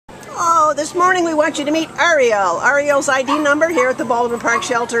So this morning we want you to meet Ariel. Ariel's ID number here at the Baldwin Park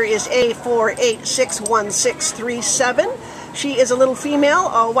Shelter is A4861637. She is a little female,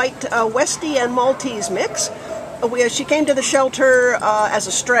 a white Westie and Maltese mix. She came to the shelter as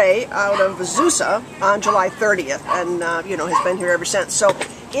a stray out of Azusa on July 30th and has been here ever since. So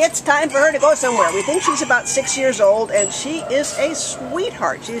it's time for her to go somewhere. We think she's about 6 years old and she is a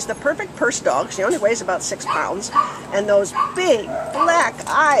sweetheart. She's the perfect purse dog. She only weighs about 6 pounds. And those big black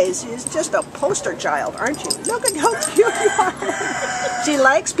eyes, she's just a poster child, aren't you? Look at how cute you are. She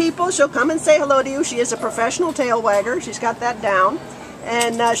likes people. She'll come and say hello to you. She is a professional tail wagger. She's got that down.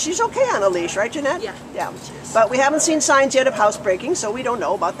 And she's okay on a leash, right, Jeanette? Yeah. Yeah. But we haven't seen signs yet of housebreaking, so we don't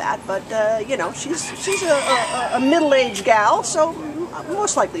know about that. But, she's a middle-aged gal, so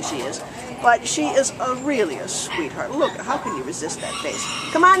most likely she is. But she is really a sweetheart. Look, how can you resist that face?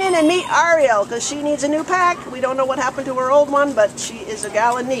 Come on in and meet Ariel, because she needs a new pack. We don't know what happened to her old one, but she is a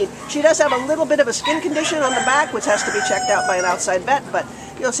gal in need. She does have a little bit of a skin condition on the back, which has to be checked out by an outside vet, but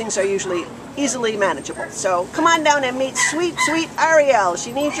those things are usually easily manageable. So come on down and meet sweet, sweet Ariel.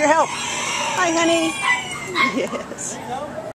 She needs your help. Hi, honey. Yes.